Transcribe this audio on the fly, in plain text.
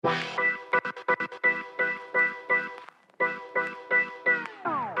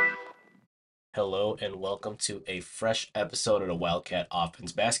hello, and welcome to a fresh episode of the Wildcat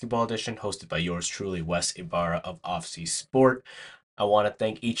Offense Basketball Edition, hosted by yours truly, Wes Ibarra of Offsea Sport. I want to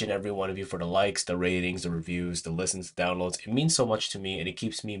thank each and every one of you for the likes, the ratings, the reviews, the listens, the downloads. It means so much to me, and it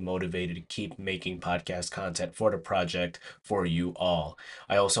keeps me motivated to keep making podcast content for the project for you all.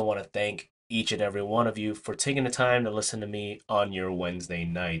 I also want to thank each and every one of you for taking the time to listen to me on your Wednesday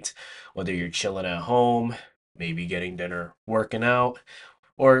night. Whether you're chilling at home, maybe getting dinner, working out,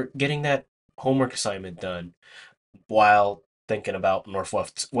 or getting that homework assignment done while thinking about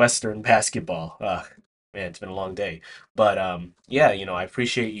Northwestern basketball. Man, it's been a long day. But yeah, I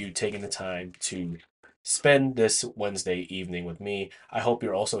appreciate you taking the time to spend this Wednesday evening with me. I hope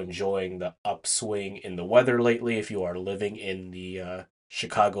you're also enjoying the upswing in the weather lately if you are living in the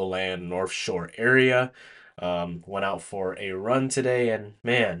Chicagoland North Shore area. Went out for a run today, and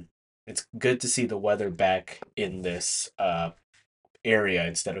man, it's good to see the weather back in this area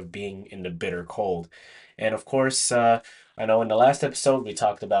instead of being in the bitter cold. And of course, I know in the last episode we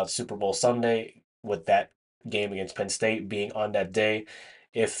talked about Super Bowl Sunday with that game against Penn State being on that day.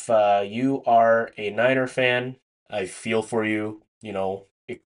 If you are a Niner fan, I feel for you.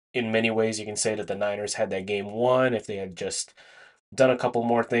 In many ways, you can say that the Niners had that game won if they had just done a couple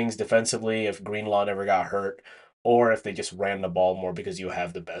more things defensively, if Greenlaw never got hurt, or if they just ran the ball more because you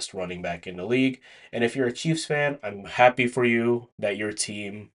have the best running back in the league. And if you're a Chiefs fan, I'm happy for you that your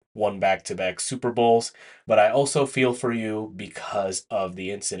team won back-to-back Super Bowls, but I also feel for you because of the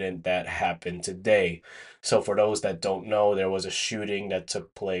incident that happened today. So for those that don't know, there was a shooting that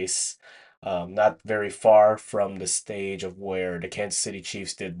took place not very far from the stage of where the Kansas City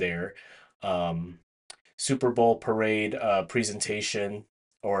Chiefs did their um, Super Bowl parade presentation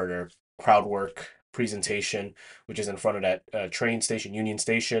or their crowd work presentation, which is in front of that train station, Union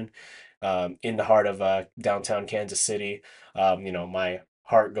Station, in the heart of downtown Kansas City. My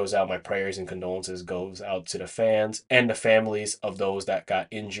heart goes out, my prayers and condolences goes out to the fans and the families of those that got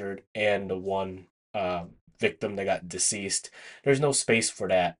injured and the one victim that got deceased. There's no space for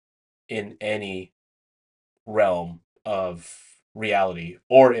that in any realm of reality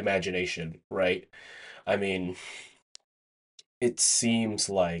or imagination, right? I mean, it seems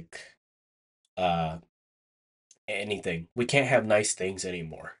like uh anything. We can't have nice things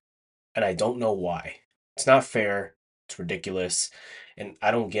anymore. And I don't know why. It's not fair. It's ridiculous. And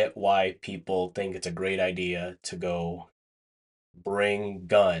I don't get why people think it's a great idea to go bring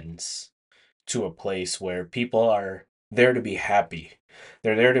guns to a place where people are there to be happy.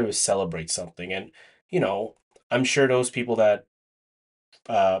 They're there to celebrate something. And, you know, I'm sure those people that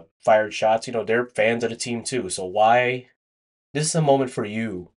fired shots, they're fans of the team too. So why this is a moment for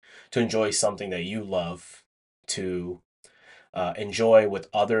you to enjoy something that you love, to enjoy with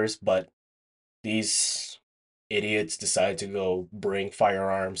others, but these idiots decide to go bring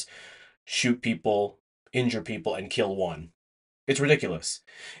firearms, shoot people, injure people, and kill one. It's ridiculous.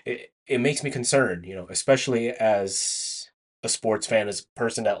 It makes me concerned, especially as a sports fan, as a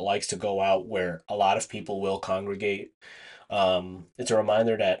person that likes to go out where a lot of people will congregate. It's a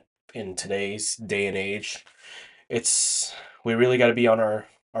reminder that in today's day and age, it's we really got to be on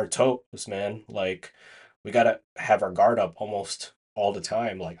our toes, man. Like we got to have our guard up almost all the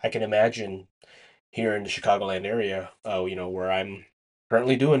time. Like I can imagine here in the Chicagoland area, where I'm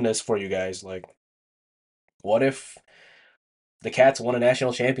currently doing this for you guys. Like, what if the Cats won a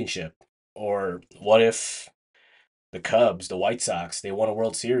national championship, or what if the Cubs, the White Sox, they won a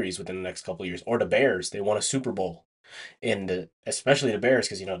World Series within the next couple of years, or the Bears, they won a Super Bowl, and especially the Bears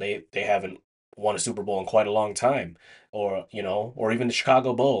because they haven't won a Super Bowl in quite a long time, or even the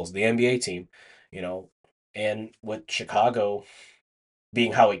Chicago Bulls, the NBA team, you know, and with Chicago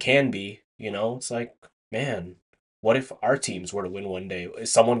being how it can be, it's like, man, what if our teams were to win one day?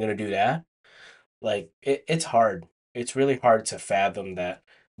 Is someone going to do that? Like it's hard. It's really hard to fathom that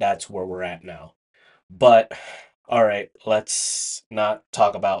that's where we're at now. But all right, let's not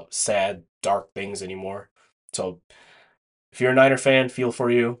talk about sad, dark things anymore. So if you're a Niner fan, feel for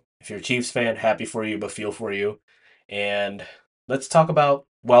you. If you're a Chiefs fan, happy for you, but feel for you. And let's talk about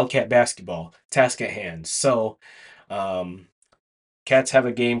Wildcat basketball. Task at hand. So, um, Cats have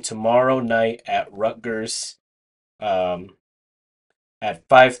a game tomorrow night at Rutgers um, at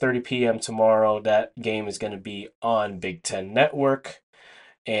 5:30 p.m. tomorrow. That game is going to be on Big Ten Network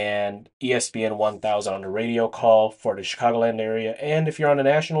and ESPN 1000 on the radio call for the Chicagoland area. And if you're on a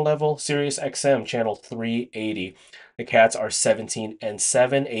national level, Sirius XM channel 380. The Cats are 17-7,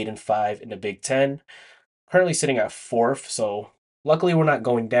 8-5 in the Big Ten. Currently sitting at fourth, so luckily we're not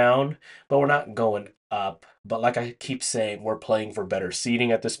going down, but we're not going up. But like I keep saying, we're playing for better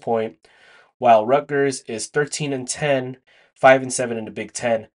seeding at this point. While Rutgers is 13-10, 5-7 in the Big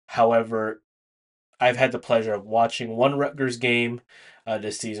Ten. However, I've had the pleasure of watching one Rutgers game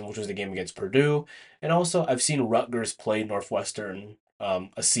this season, which was the game against Purdue, and also I've seen Rutgers play Northwestern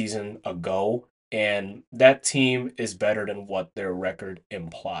a season ago, and that team is better than what their record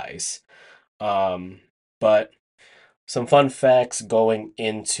implies. Um, but some fun facts going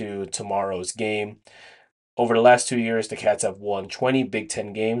into tomorrow's game. Over the last 2 years, the Cats have won 20 Big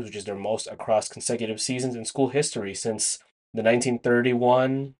Ten games, which is their most across consecutive seasons in school history since the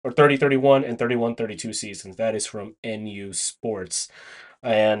 1931 or 30-31 and 31-32 seasons. That is from NU Sports.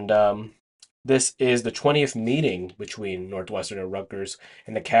 And this is the 20th meeting between Northwestern and Rutgers,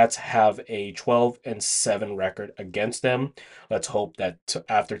 and the Cats have a 12-7 record against them. Let's hope that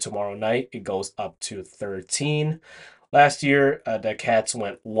after tomorrow night, it goes up to 13. Last year, the Cats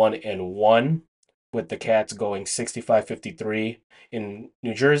went 1-1, with the Cats going 65-53 in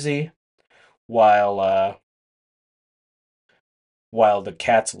New Jersey, while while the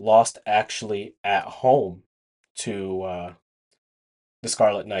Cats lost actually at home to the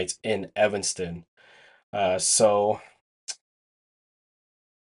Scarlett Knights in Evanston. So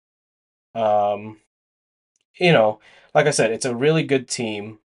um, you know, like I said, it's a really good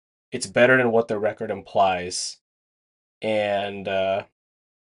team. It's better than what the record implies, and I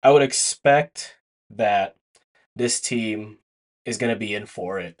would expect that this team is going to be in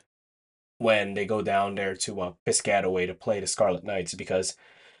for it when they go down there to Piscataway to play the Scarlet Knights, because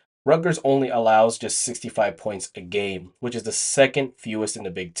Rutgers only allows just 65 points a game, which is the second fewest in the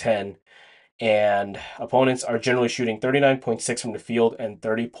Big Ten. And opponents are generally shooting 39.6 from the field and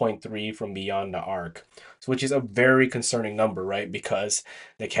 30.3 from beyond the arc, so which is a very concerning number, right? Because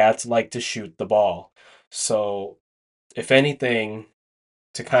the Cats like to shoot the ball. So, if anything,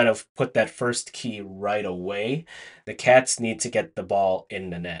 to kind of put that first key right away, the Cats need to get the ball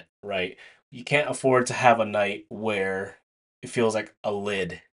in the net, right? You can't afford to have a night where it feels like a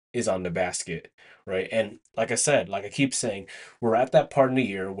lid is on the basket, right? And like I said, like I keep saying, we're at that part in the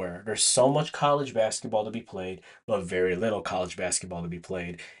year where there's so much college basketball to be played, but very little college basketball to be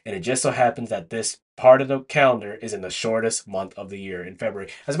played. And it just so happens that this part of the calendar is in the shortest month of the year in February.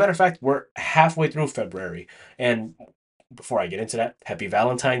 As a matter of fact, we're halfway through February. And before I get into that, happy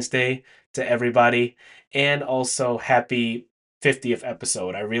Valentine's Day to everybody, and also happy 50th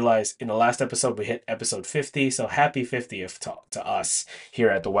episode. I realized in the last episode we hit episode 50, so happy 50th to us here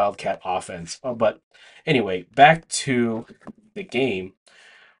at the Wildcat offense. But anyway, back to the game,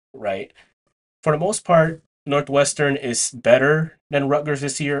 right? For the most part, Northwestern is better than Rutgers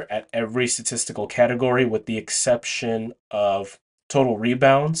this year at every statistical category, with the exception of total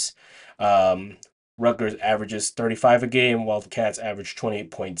rebounds. Um, Rutgers averages 35 a game, while the Cats average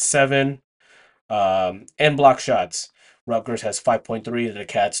 28.7. And block shots. Rutgers has 5.3, the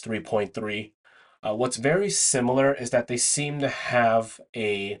Cats 3.3. What's very similar is that they seem to have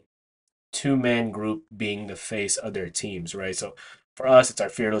a two-man group being the face of their teams, right? So for us, it's our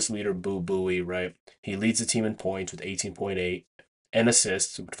fearless leader, Boo Booey, right? He leads the team in points with 18.8 and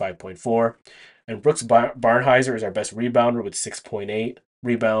assists with 5.4. And Brooks Barnheiser is our best rebounder with 6.8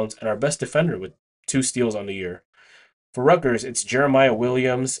 rebounds and our best defender with 2 steals on the year. For Rutgers, it's Jeremiah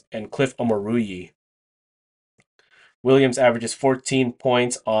Williams and Cliff Omoruyi. Williams averages 14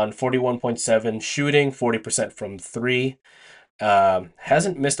 points on 41.7 shooting, 40% from three.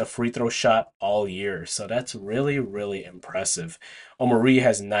 Hasn't missed a free throw shot all year, so that's really, really impressive. Omari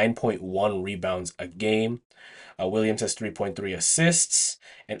has 9.1 rebounds a game. Williams has 3.3 assists,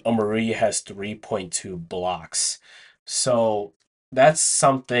 and Omari has 3.2 blocks. So that's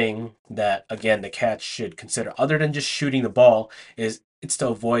something that, again, the Cats should consider. Other than just shooting the ball, is it's to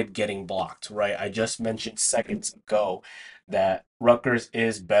avoid getting blocked, right? I just mentioned seconds ago that Rutgers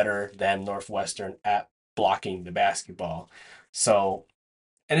is better than Northwestern at blocking the basketball. So,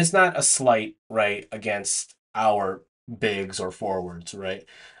 and it's not a slight, right, against our bigs or forwards, right?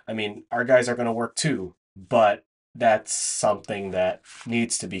 I mean, our guys are going to work too, but that's something that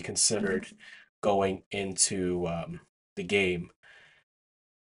needs to be considered going into the game.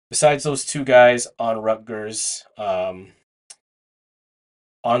 Besides those two guys on Rutgers,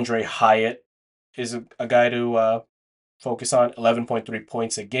 Andre Hyatt is a guy to focus on. 11.3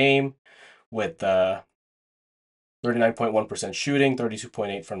 points a game with 39.1% shooting,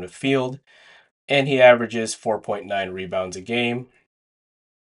 32.8 from the field, and he averages 4.9 rebounds a game.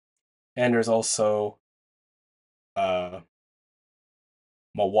 And there's also uh,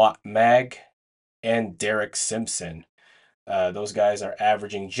 Mawat Mag and Derek Simpson. Those guys are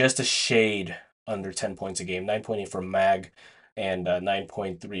averaging just a shade under 10 points a game, 9.8 for Mag and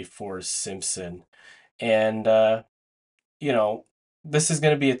 9.3 for Simpson. And, you know, this is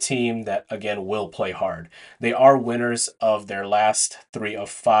going to be a team that, again, will play hard. They are winners of their last three of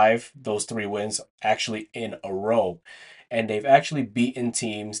five, those three wins actually in a row. And they've actually beaten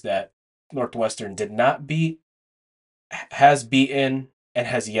teams that Northwestern did not beat, has beaten, and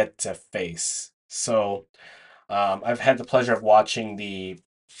has yet to face. So I've had the pleasure of watching the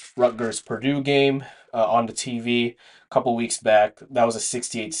Rutgers Purdue game on the TV a couple weeks back. That was a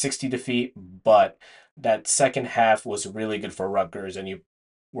 68-60 defeat, but that second half was really good for Rutgers, and you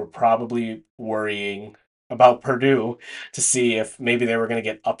were probably worrying about Purdue to see if maybe they were going to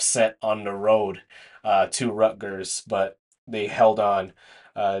get upset on the road to Rutgers, but they held on.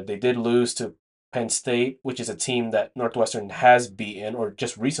 They did lose to Penn State, which is a team that Northwestern has beaten or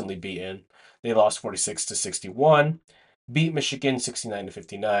just recently beaten. They lost 46 to 61, beat Michigan 69 to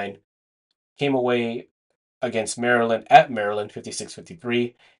 59, came away against Maryland at Maryland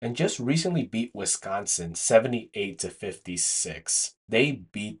 56-53, and just recently beat Wisconsin 78 to 56. They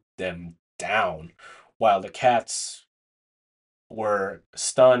beat them down while the Cats were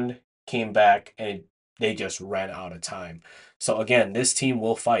stunned, came back, and they just ran out of time. So again, this team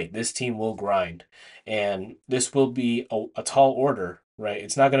will fight. This team will grind, and this will be a tall order, right?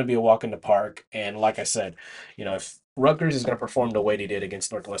 It's not going to be a walk in the park. And like I said, if Rutgers is going to perform the way they did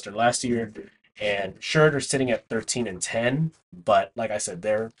against Northwestern last year, and sure they're sitting at 13-10, but like I said,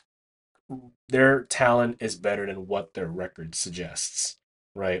 their talent is better than what their record suggests,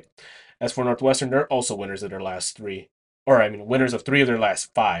 right? As for Northwestern, they're also winners of their last three, or I mean, winners of three of their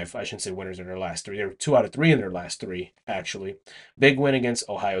last five. I shouldn't say winners of their last three. They're 2 out of 3 in their last three, actually. Big win against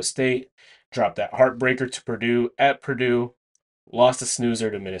Ohio State, dropped that heartbreaker to Purdue at Purdue, lost a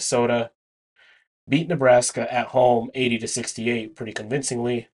snoozer to Minnesota, beat Nebraska at home 80 to 68 pretty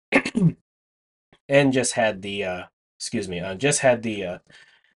convincingly, and just had the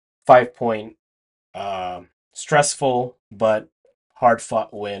 5 point stressful but hard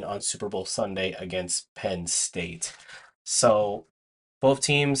fought win on Super Bowl Sunday against Penn State. So both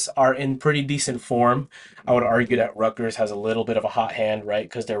teams are in pretty decent form. I would argue that Rutgers has a little bit of a hot hand, right?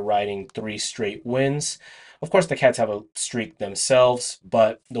 Because they're riding 3 straight wins. Of course, the Cats have a streak themselves,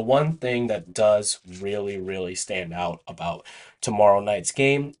 but the one thing that does really, really stand out about tomorrow night's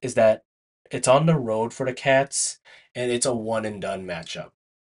game is that it's on the road for the Cats and it's a one and done matchup.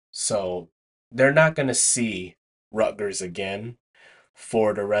 So they're not going to see Rutgers again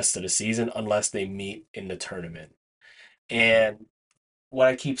for the rest of the season unless they meet in the tournament. And what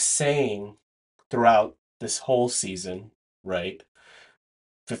I keep saying throughout this whole season, right?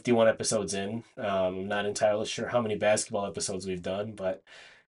 51 episodes in. I'm not entirely sure how many basketball episodes we've done, but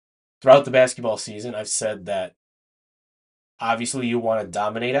throughout the basketball season, I've said that obviously you want to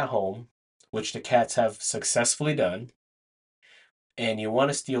dominate at home, which the Cats have successfully done, and you want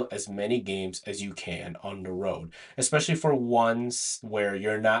to steal as many games as you can on the road, especially for ones where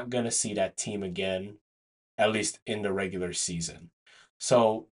you're not going to see that team again, at least in the regular season.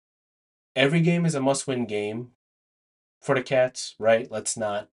 So every game is a must win game for the Cats, right? Let's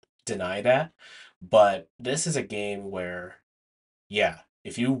not deny that. But this is a game where, yeah,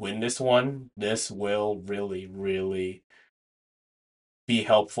 if you win this one, this will really, really be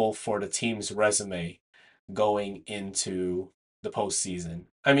helpful for the team's resume going into the postseason.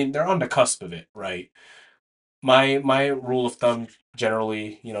 I mean, they're on the cusp of it, right? My rule of thumb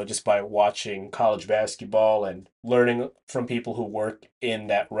generally, just by watching college basketball and learning from people who work in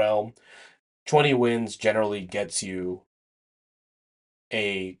that realm, 20 wins generally gets you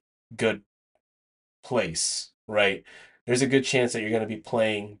a good place, right? There's a good chance that you're going to be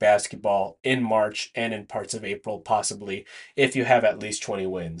playing basketball in March and in parts of April, possibly, if you have at least 20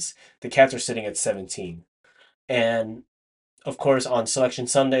 wins. The Cats are sitting at 17. And of course, on Selection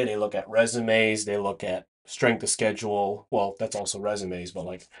Sunday, they look at resumes, they look at strength of schedule. Well, that's also resumes,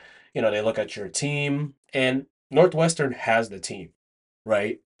 but they look at your team. And Northwestern has the team,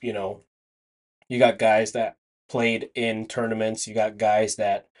 right? You got guys that played in tournaments, you got guys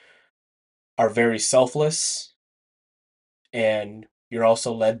that are very selfless, and you're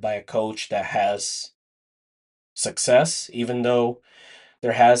also led by a coach that has success, even though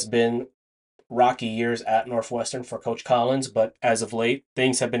there has been rocky years at Northwestern for Coach Collins, but as of late,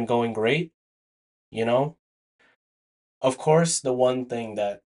 things have been going great, you know? Of course, the one thing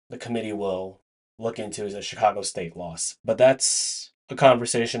that the committee will look into is a Chicago State loss, but that's a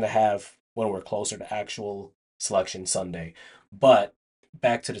conversation to have when we're closer to actual selection Sunday. But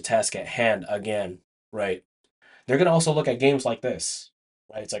back to the task at hand again, right? They're going to also look at games like this,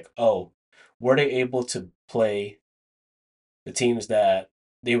 right? It's like, oh, were they able to play the teams that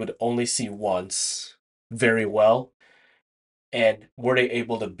they would only see once very well? And were they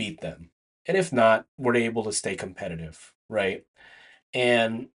able to beat them? And if not, were they able to stay competitive, right?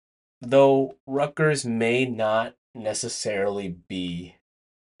 And though Rutgers may not necessarily be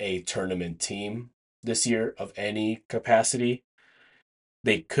a tournament team this year of any capacity,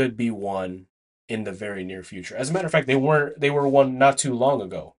 they could be one in the very near future. As a matter of fact, they were one not too long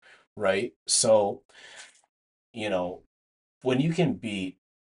ago, right? So, you know, when you can beat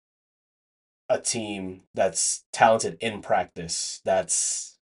a team that's talented in practice,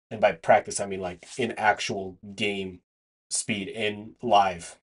 that's and by practice I mean like in actual game speed in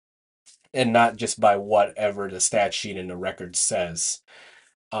live and not just by whatever the stat sheet and the record says,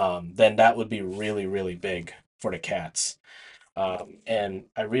 then that would be really, really big for the Cats. And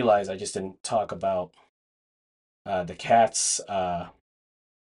I realize I just didn't talk about the Cats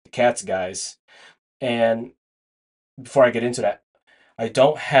guys. And before I get into that, I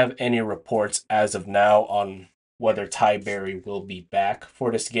don't have any reports as of now on whether Ty Berry will be back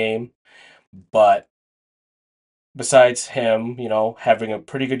for this game. But besides him, having a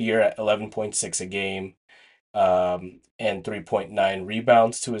pretty good year at 11.6 a game, and 3.9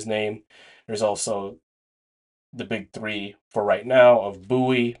 rebounds to his name, there's also the big three for right now of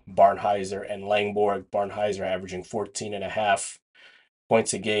Bowie, Barnheiser, and Langborg. Barnheiser averaging 14 and a half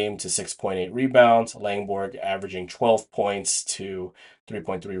points a game to 6.8 rebounds. Langborg averaging 12 points to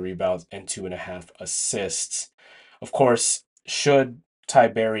 3.3 rebounds and 2.5 assists. Of course, should Ty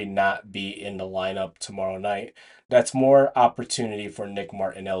Berry not be in the lineup tomorrow night, that's more opportunity for Nick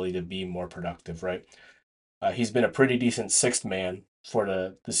Martinelli to be more productive, right? He's been a pretty decent sixth man for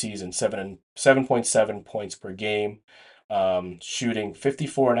the season, 7.7 points per game, shooting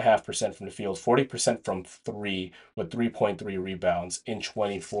 54.5% from the field, 40% from three, with 3.3 rebounds in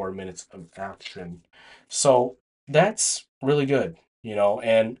 24 minutes of action. So that's really good,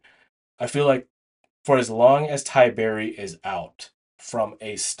 and I feel like for as long as Ty Berry is out from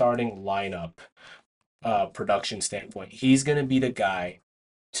a starting lineup production standpoint, he's going to be the guy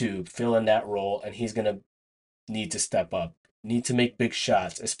to fill in that role, and he's going to need to step up, need to make big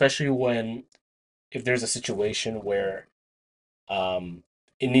shots, especially when if there's a situation where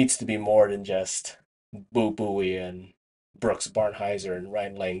it needs to be more than just Boo Booey and Brooks Barnheiser and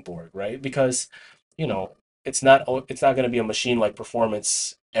Ryan Langborg, right? Because you know it's not going to be a machine like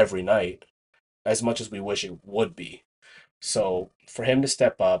performance every night as much as we wish it would be. So for him to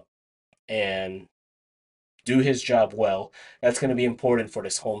step up and do his job well, that's going to be important for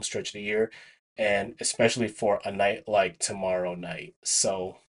this home stretch of the year, and especially for a night like tomorrow night.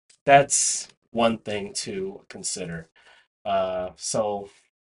 So that's one thing to consider. So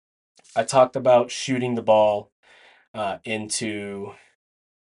I talked about shooting the ball into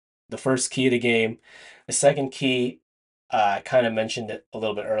the first key of the game. The second key, I kind of mentioned it a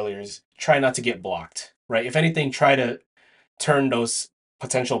little bit earlier, is try not to get blocked, right? If anything, try to turn those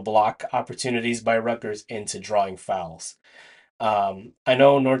potential block opportunities by Rutgers into drawing fouls. I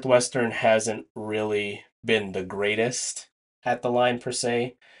know Northwestern hasn't really been the greatest at the line per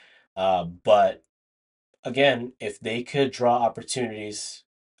se, but again, if they could draw opportunities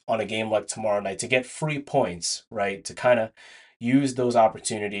on a game like tomorrow night to get free points, right, to kind of use those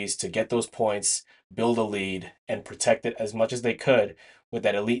opportunities to get those points, build a lead, and protect it as much as they could with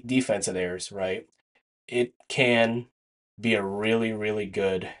that elite defense of theirs, right, it can be a really, really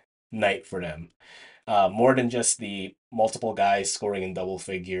good night for them. More than just the multiple guys scoring in double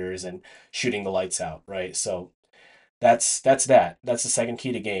figures and shooting the lights out, right? So that's that's the second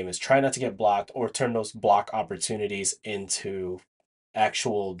key to game is try not to get blocked or turn those block opportunities into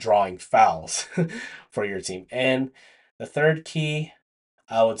actual drawing fouls for your team. And the third key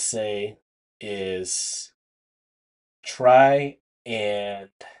I would say is try and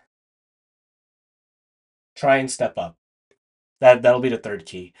try and step up. That'll be the third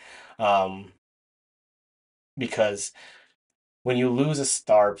key. Um, because when you lose a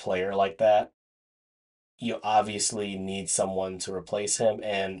star player like that, you obviously need someone to replace him.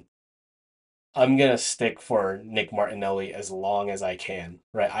 And I'm gonna stick for Nick Martinelli as long as I can.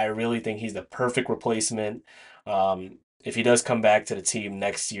 Right, I really think he's the perfect replacement. If he does come back to the team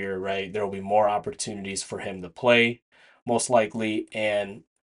next year, right, there will be more opportunities for him to play, most likely. And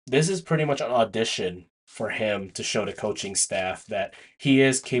this is pretty much an audition for him to show the coaching staff that he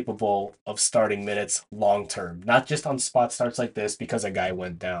is capable of starting minutes long term, not just on spot starts like this because a guy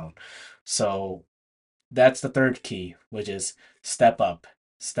went down. So that's the third key, which is step up,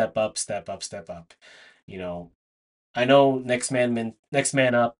 step up, step up, step up. You know, I know next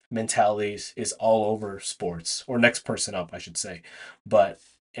man up mentalities is all over sports, or next person up, I should say. But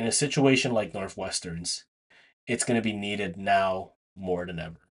in a situation like Northwestern's, it's going to be needed now more than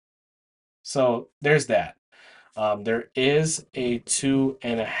ever. So there's that. There is a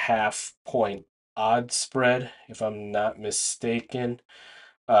 2.5 point odd spread, if I'm not mistaken,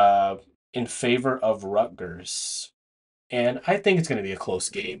 uh, in favor of Rutgers. And I think it's going to be a close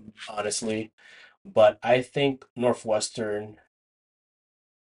game, honestly. But I think Northwestern,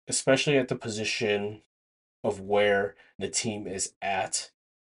 especially at the position of where the team is at,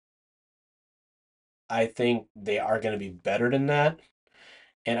 I think they are going to be better than that.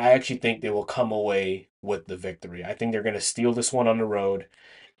 And I actually think they will come away with the victory. I think they're going to steal this one on the road,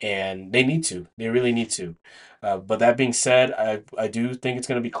 and they need to. They really need to. But that being said, I do think it's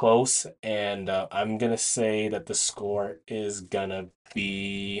going to be close, and I'm going to say that the score is going to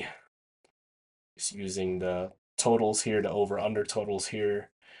be, just using the totals here, the over under totals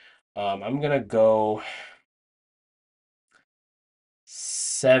here. I'm going to go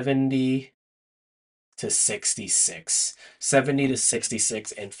 70 to 66. 70 to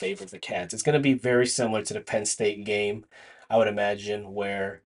 66 in favor of the Cats. It's going to be very similar to the Penn State game, I would imagine,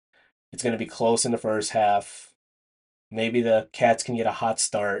 where it's going to be close in the first half. Maybe the Cats can get a hot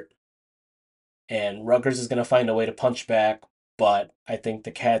start, and Rutgers is going to find a way to punch back, but I think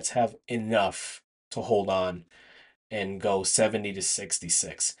the Cats have enough to hold on and go 70 to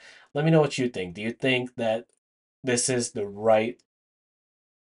 66. Let me know what you think. Do you think that this is the right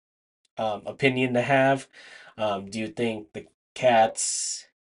opinion to have? Do you think the Cats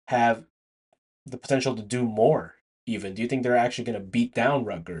have the potential to do more, even? Do you think they're actually going to beat down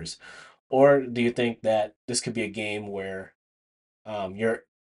Rutgers? Or do you think that this could be a game where you're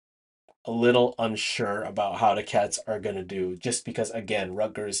a little unsure about how the Cats are going to do, just because, again,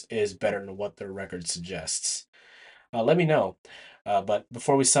 Rutgers is better than what their record suggests? Let me know. But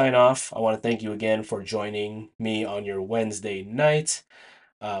before we sign off, I want to thank you again for joining me on your Wednesday night.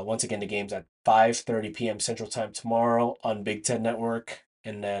 Once again, the game's at 5:30 p.m. Central Time tomorrow on Big Ten Network,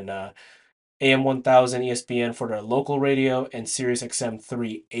 and then AM 1000 ESPN for the local radio, and Sirius XM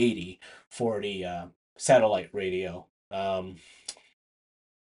 380 for the satellite radio.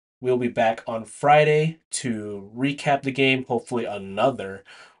 We'll be back on Friday to recap the game, hopefully another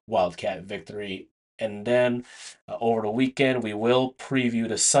Wildcat victory. And then over the weekend, we will preview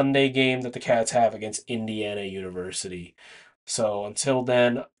the Sunday game that the Cats have against Indiana University. So until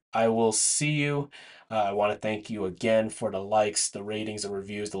then, I will see you. I want to thank you again for the likes, the ratings, the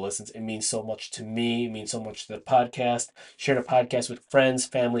reviews, the listens. It means so much to me. It means so much to the podcast. Share the podcast with friends,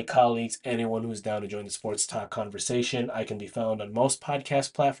 family, colleagues, anyone who's down to join the sports talk conversation. I can be found on most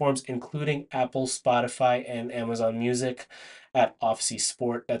podcast platforms, including Apple, Spotify, and Amazon Music at Offsie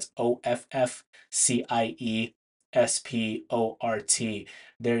Sport. That's OFFCIESPORT.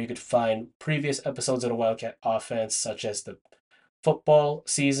 There you could find previous episodes of the Wildcat Offense, such as the football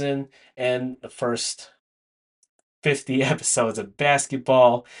season and the first 50 episodes of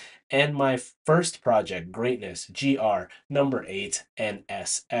basketball, and my first project, Greatness, GR number 8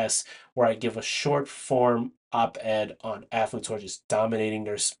 NSS, where I give a short form op ed on athletes who are just dominating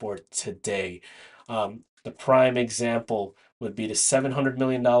their sport today. The prime example would be the $700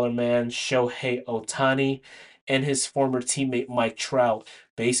 million man, Shohei Ohtani, and his former teammate, Mike Trout.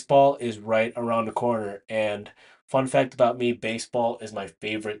 Baseball is right around the corner. And fun fact about me, baseball is my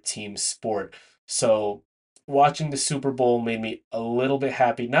favorite team sport. So watching the Super Bowl made me a little bit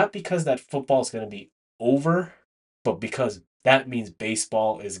happy, not because that football is going to be over, but because that means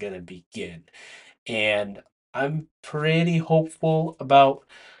baseball is going to begin. And I'm pretty hopeful about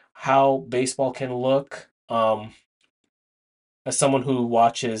how baseball can look. As someone who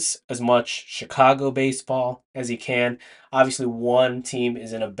watches as much Chicago baseball as he can, obviously one team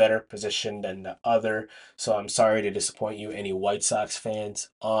is in a better position than the other. So I'm sorry to disappoint you, any White Sox fans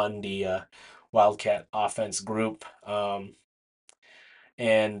on the Wildcat offense group.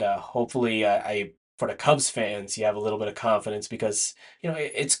 And hopefully, for the Cubs fans, you have a little bit of confidence because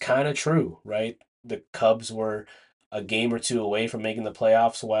it's kind of true, right? The Cubs were a game or two away from making the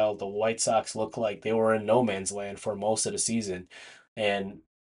playoffs, while the White Sox looked like they were in no man's land for most of the season. And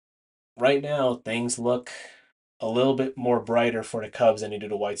right now, things look a little bit more brighter for the Cubs than they do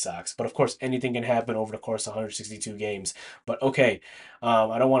the White Sox. But of course, anything can happen over the course of 162 games. But okay,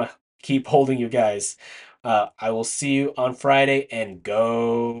 I don't want to keep holding you guys. I will see you on Friday, and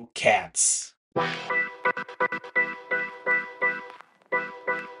go Cats.